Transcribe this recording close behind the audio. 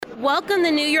Welcome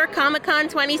to New York Comic Con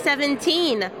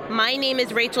 2017. My name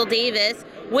is Rachel Davis.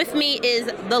 With me is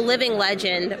the living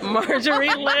legend, Marjorie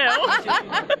Liu.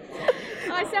 I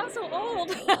sound so old.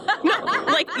 No,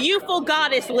 like youthful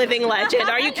goddess living legend.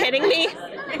 Are you kidding me?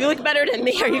 You look better than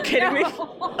me. Are you kidding me?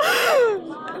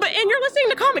 And you're listening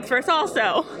to Comics First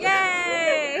also.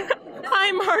 Yay!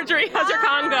 Hi Marjorie, how's your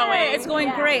con going? It's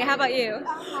going great. How about you?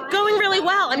 Going really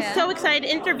well. I'm so excited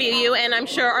to interview you, and I'm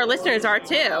sure our listeners are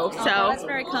too. So that's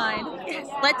very kind.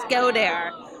 Let's go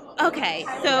there. Okay,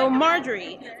 so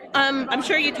Marjorie, I'm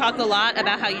sure you talk a lot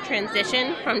about how you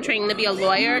transitioned from training to be a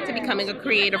lawyer to becoming a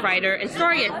creative writer and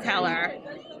storyteller.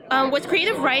 Was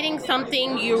creative writing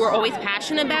something you were always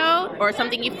passionate about, or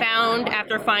something you found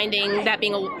after finding that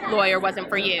being a lawyer wasn't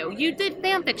for you? You did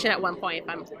fan fiction at one point,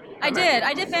 I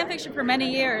did fan fiction for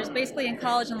many years, basically in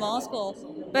college and law school.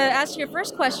 But as to your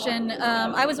first question,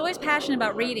 I was always passionate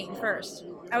about reading first.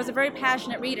 I was a very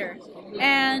passionate reader.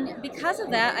 And because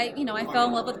of that, I fell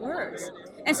in love with words.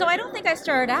 And so I don't think I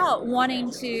started out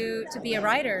wanting to be a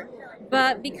writer.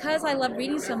 But because I love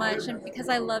reading so much and because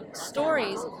I love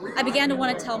stories, I began to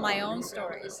want to tell my own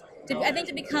stories. I think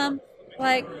to become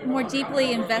more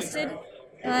deeply invested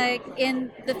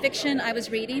in the fiction I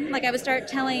was reading. I would start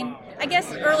telling, I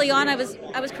guess early on I was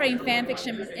creating fan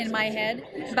fiction in my head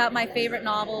about my favorite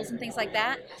novels and things like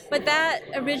that. But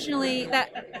it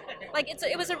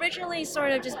was originally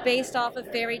sort of just based off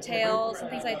of fairy tales and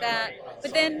things like that.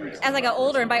 But then as I got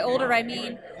older, and by older I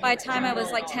mean by the time I was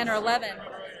 10 or 11,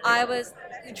 I was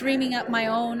dreaming up my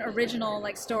own original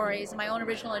stories, my own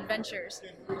original adventures.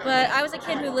 But I was a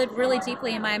kid who lived really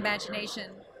deeply in my imagination,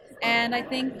 and I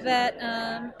think that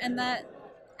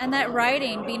that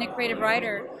writing, being a creative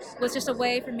writer, was just a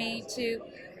way for me to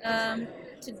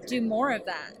do more of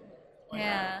that.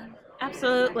 Yeah,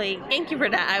 absolutely. Thank you for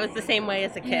that. I was the same way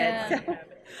as a kid. Yeah.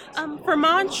 For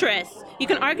MONSTRESS, you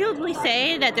can arguably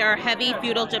say that there are heavy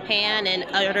feudal Japan and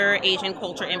other Asian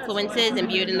culture influences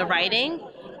imbued in the writing.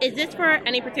 Is this for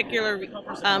any particular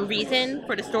reason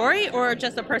for the story, or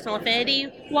just a personal affinity?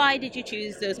 Why did you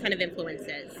choose those kind of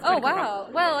influences? Oh, wow.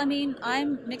 Well, I mean,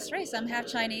 I'm mixed race. I'm half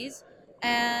Chinese,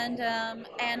 and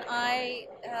I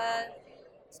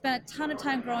spent a ton of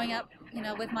time growing up,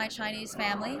 with my Chinese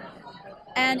family,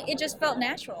 and it just felt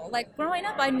natural. Growing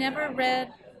up, I never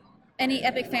read any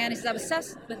epic fantasies. I was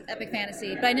obsessed with epic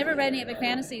fantasy, but I never read any epic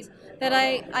fantasies that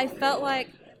I felt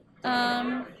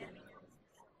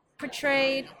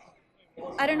portrayed,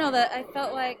 I don't know, that I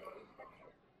felt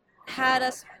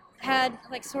had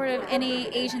sort of any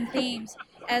Asian themes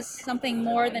as something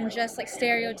more than just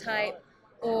stereotype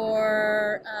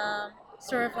or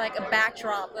sort of a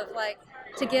backdrop of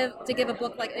to give a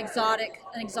book an exotic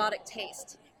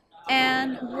taste.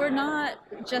 And we're not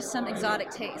just some exotic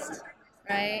taste,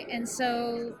 right?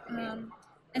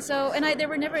 There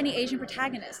were never any Asian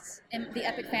protagonists in the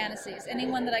epic fantasies,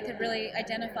 anyone that I could really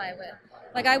identify with.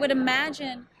 I would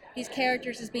imagine these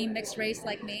characters as being mixed race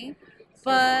like me,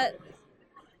 but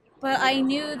I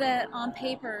knew that on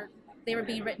paper they were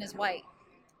being written as white.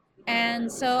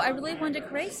 And so I really wanted to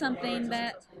create something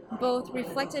that both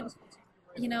reflected,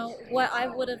 what I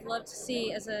would have loved to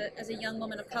see as a young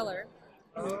woman of color,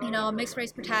 a mixed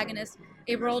race protagonist,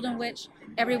 a world in which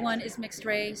everyone is mixed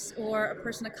race or a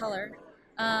person of color.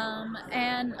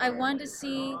 And I wanted to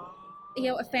see,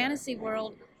 a fantasy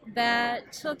world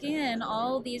that took in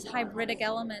all these hybridic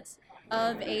elements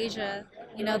of Asia,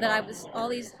 all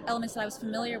these elements that I was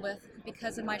familiar with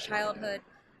because of my childhood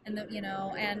and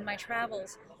and my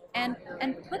travels, and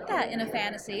put that in a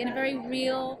fantasy in a very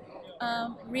real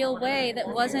way that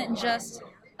wasn't just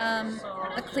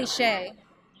a cliche.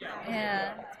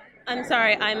 Yeah. I'm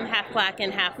sorry, I'm half black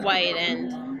and half white,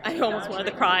 and I almost wanted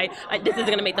to cry. This isn't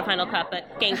going to make the final cut, but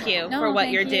thank you for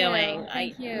what you're doing.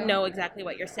 Thank you. Know exactly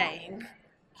what you're saying.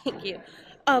 Thank you.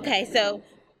 Okay, so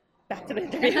back to the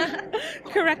interview.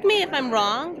 Correct me if I'm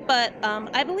wrong, but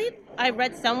I believe I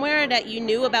read somewhere that you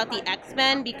knew about the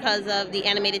X-Men because of the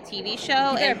animated TV show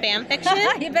and fan fiction.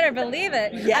 You better believe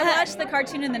it. Yeah. I watched the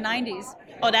cartoon in the 90s.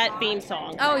 Oh, that theme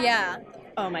song. Oh, yeah.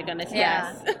 Oh, my goodness,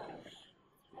 Yeah. yes.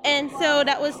 And so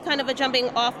that was kind of a jumping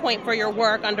off point for your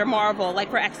work under Marvel,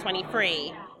 for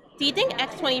X-23. Do you think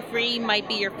X-23 might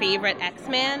be your favorite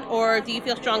X-Man, or do you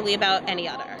feel strongly about any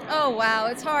other? Oh, wow,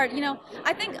 it's hard.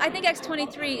 I think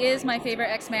X-23 is my favorite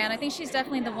X-Man. I think she's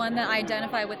definitely the one that I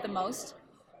identify with the most.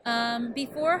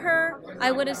 Before her,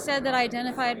 I would have said that I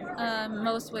identified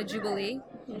most with Jubilee,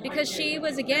 because she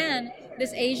was, again,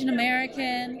 this Asian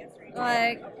American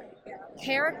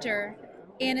character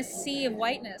in a sea of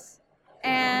whiteness.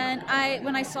 And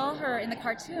when I saw her in the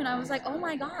cartoon, I was like, oh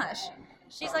my gosh,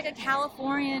 she's like a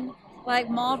Californian,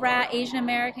 mall rat Asian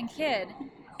American kid.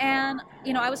 And,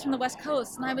 you know, I was from the West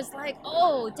Coast, and I was like,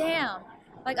 oh, damn.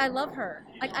 Like, I love her.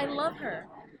 Like, I love her.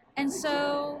 And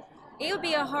so it would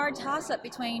be a hard toss-up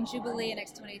between Jubilee and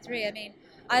X-23. I mean,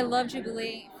 I love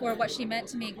Jubilee for what she meant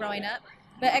to me growing up,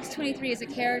 but X-23 as a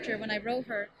character, when I wrote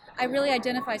her, I really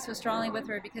identified so strongly with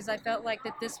her because I felt like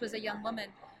that this was a young woman,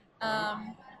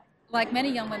 like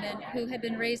many young women, who had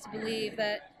been raised to believe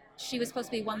that she was supposed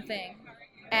to be one thing,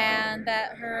 and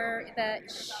that her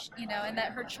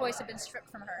choice had been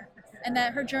stripped from her, and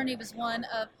that her journey was one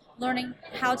of learning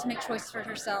how to make choices for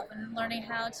herself and learning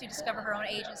how to discover her own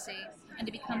agency and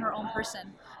to become her own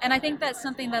person. And I think that's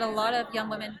something that a lot of young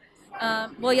women,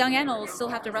 young and old, still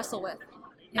have to wrestle with.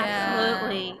 Yeah.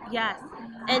 Absolutely, yes.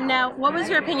 And now, what was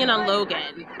your opinion on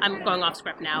Logan? I'm going off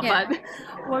script now, but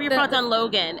what were your thoughts on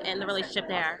Logan and the relationship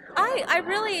there? I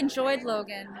really enjoyed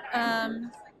Logan,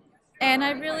 and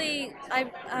I really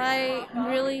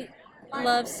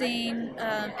love seeing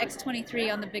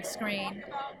X-23 on the big screen.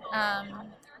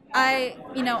 I'm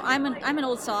an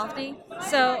old softie,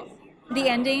 so the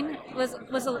ending was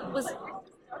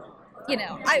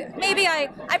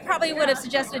I probably would have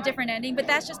suggested a different ending, but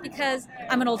that's just because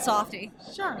I'm an old softie.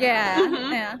 Sure. Yeah.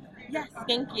 Mm-hmm. Yeah. Yes,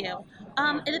 thank you.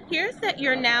 It appears that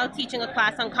you're now teaching a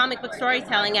class on comic book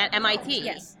storytelling at MIT.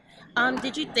 Yes.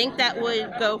 Did you think that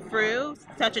would go through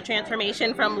such a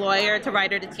transformation from lawyer to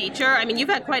writer to teacher? I mean, you've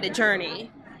had quite a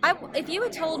journey. If you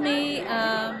had told me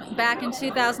back in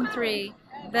 2003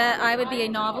 that I would be a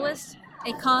novelist,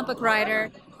 a comic book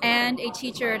writer, and a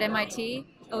teacher at MIT,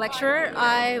 a lecturer,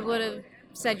 I would have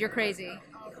said you're crazy.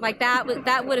 Like that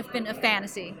would have been a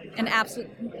fantasy, an absolute,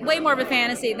 way more of a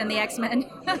fantasy than the X-Men.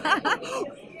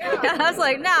 I was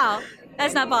like, no,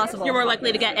 that's not possible. You're more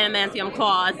likely to get adamantium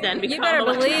claws than become You better a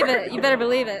lecturer. believe it. You better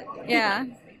believe it. Yeah.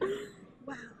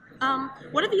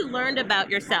 What have you learned about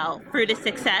yourself through the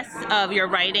success of your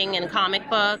writing in comic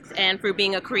books and through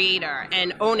being a creator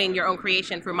and owning your own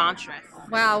creation through Monstress?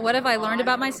 Wow, what have I learned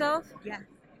about myself? Yeah.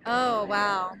 Oh,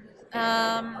 wow.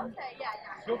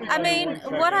 I mean,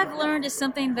 what I've learned is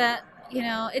something that,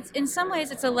 it's in some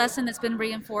ways it's a lesson that's been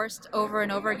reinforced over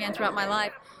and over again throughout my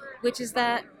life, which is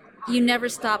that you never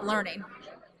stop learning.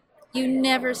 You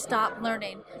never stop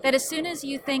learning. That as soon as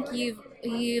you think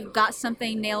you've got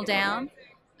something nailed down,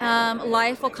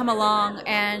 life will come along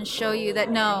and show you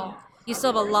that no, you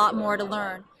still have a lot more to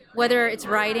learn. Whether it's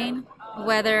writing,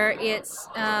 whether it's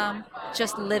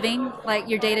just living, like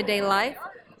your day-to-day life,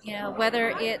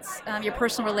 whether it's your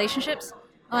personal relationships,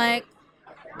 like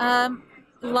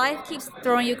life keeps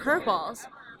throwing you curveballs,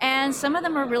 and some of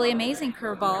them are really amazing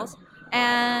curveballs,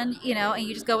 and and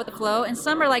you just go with the flow, and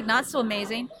some are like not so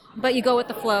amazing, but you go with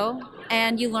the flow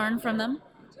and you learn from them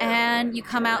and you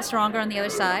come out stronger on the other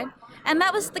side. And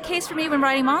that was the case for me when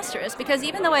writing Monstress, because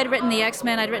even though I'd written the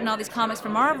X-Men, I'd written all these comics for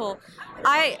Marvel,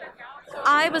 I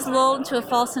was lulled into a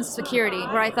false sense of security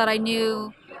where I thought I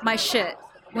knew my shit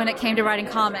when it came to writing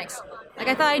comics. Like,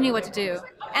 I thought I knew what to do.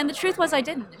 And the truth was I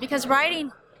didn't, because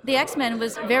writing the X-Men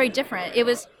was very different. It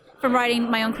was from writing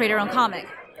my own creator-owned comic.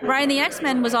 Writing the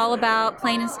X-Men was all about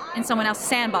playing in someone else's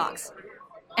sandbox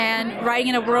and writing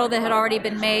in a world that had already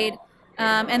been made,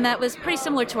 and that was pretty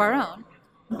similar to our own.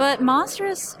 But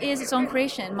Monstress is its own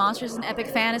creation. Monstress is an epic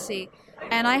fantasy,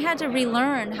 and I had to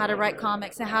relearn how to write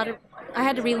comics and I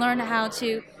had to relearn how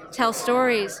to tell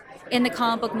stories in the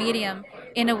comic book medium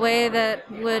in a way that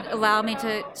would allow me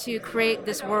to create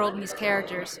this world and these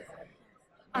characters.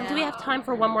 Do we have time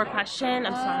for one more question?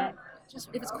 I'm sorry. Just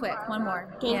if it's quick, one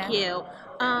more. Thank you.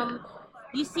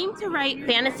 You seem to write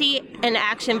fantasy and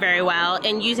action very well,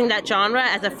 and using that genre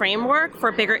as a framework for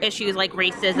bigger issues like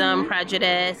racism,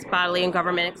 prejudice, bodily and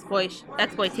government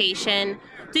exploitation.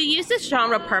 Do you use this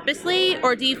genre purposely,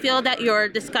 or do you feel that your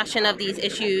discussion of these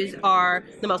issues are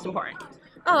the most important?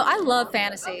 Oh, I love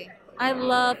fantasy. I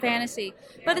love fantasy.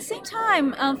 But at the same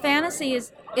time, fantasy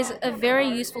is a very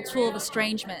useful tool of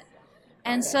estrangement.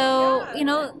 And so,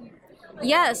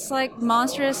 yes, like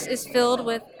Monstress is filled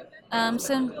with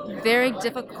some very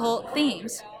difficult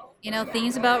themes.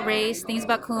 Themes about race, themes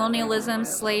about colonialism,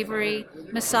 slavery,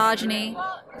 misogyny,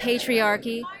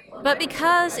 patriarchy. But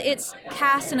because it's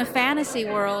cast in a fantasy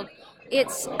world,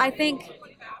 it's, I think,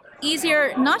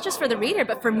 easier not just for the reader,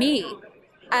 but for me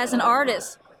as an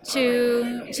artist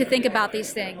to think about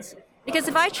these things. Because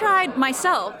if I tried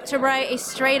myself to write a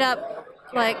straight up,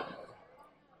 like,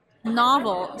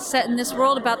 novel set in this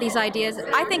world about these ideas,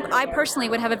 I think I personally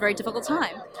would have a very difficult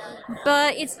time.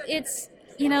 But it's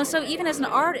so even as an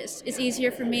artist, it's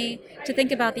easier for me to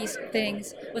think about these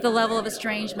things with a level of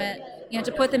estrangement,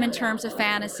 to put them in terms of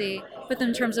fantasy, put them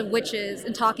in terms of witches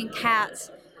and talking cats.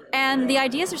 And the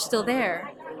ideas are still there,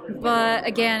 but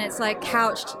again, it's like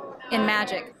couched in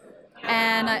magic.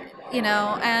 and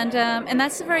and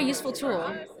that's a very useful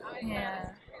tool. Yeah.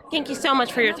 Thank you so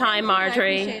much for your time,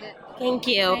 Marjorie. I appreciate it. Thank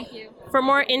you. Thank you. For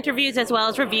more interviews as well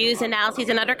as reviews, analyses,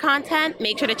 and other content,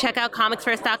 make sure to check out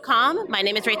comicsfirst.com. My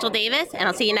name is Rachel Davis, and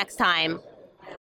I'll see you next time.